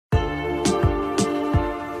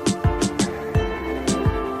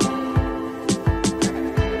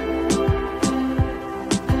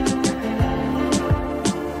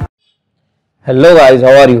Hello guys,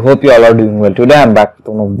 how are you? Hope you all are doing well. Today I'm back with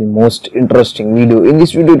one of the most interesting video. In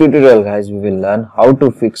this video tutorial guys, we will learn how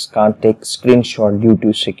to fix can't take screenshot due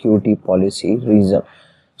to security policy reason.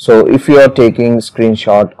 So if you are taking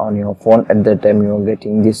screenshot on your phone, at that time you are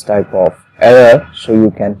getting this type of error, so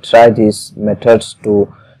you can try these methods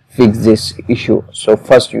to fix this issue. So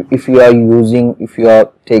first, if you are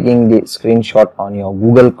taking the screenshot on your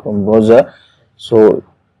Google Chrome browser, so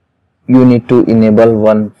you need to enable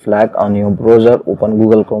one flag on your browser. Open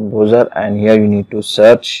Google Chrome browser and here you need to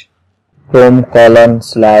search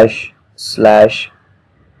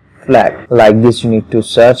Chrome://flag. Like this you need to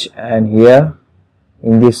search, and here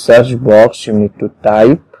in this search box you need to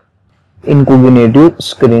type incognito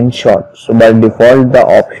screenshot. So by default the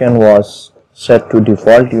option was set to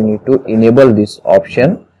default. You need to enable this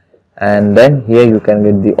option, and then here you can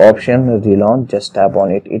get the option relaunch. Just tap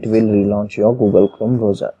on it, it will relaunch your Google Chrome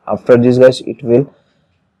browser. After this guys, it will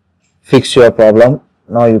fix your problem.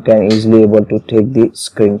 Now you can easily able to take the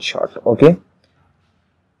screenshot. Okay,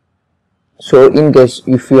 so in case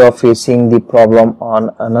if you are facing the problem on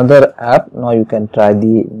another app, now you can try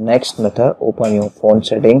the next method. Open your phone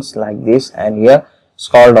settings like this, and here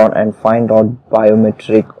scroll down and find out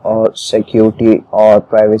biometric or security or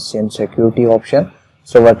privacy and security option.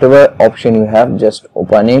 So whatever option you have, just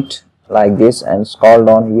open it like this and scroll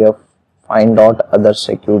down here, find out other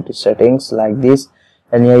security settings like this,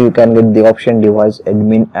 and here you can get the option device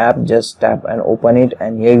admin app. Just tap and open it,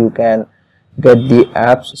 and here you can get the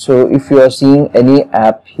apps. So if you are seeing any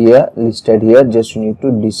app here listed here, just you need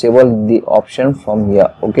to disable the option from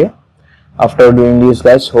here. Okay, after doing this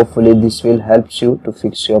guys, hopefully this will help you to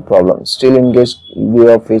fix your problem. Still, in case you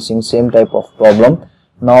are facing same type of problem,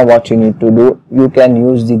 now what you need to do, you can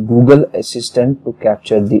use the Google Assistant to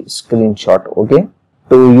capture the screenshot. Okay,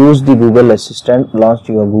 to use the Google Assistant, launch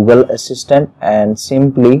your Google Assistant and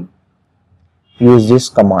simply use this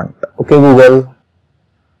command. Okay, Google,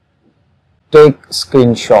 take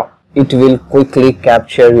screenshot. It will quickly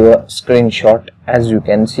capture your screenshot, as you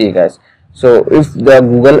can see guys. So if the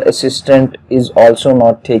Google Assistant is also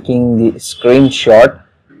not taking the screenshot,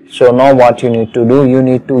 so now what you need to do, you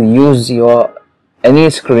need to use your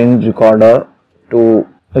any screen recorder to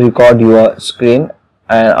record your screen,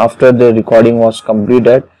 and after the recording was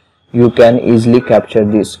completed, you can easily capture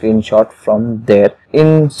the screenshot from there.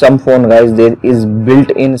 In some phone guys, there is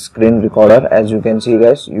built-in screen recorder. As you can see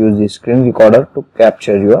guys, use the screen recorder to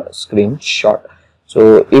capture your screenshot.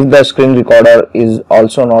 So if the screen recorder is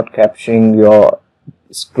also not capturing your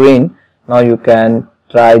screen, now you can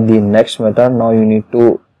try the next method. Now you need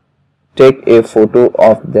to take a photo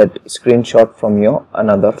of that screenshot from your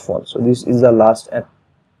another phone. So this is the last and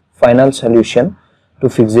final solution to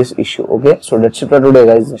fix this issue. Okay, so that's it for today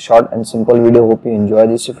guys, a short and simple video. Hope you enjoy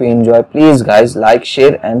this. If you enjoy, please guys like,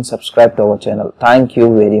 share and subscribe to our channel. Thank you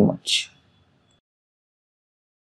very much.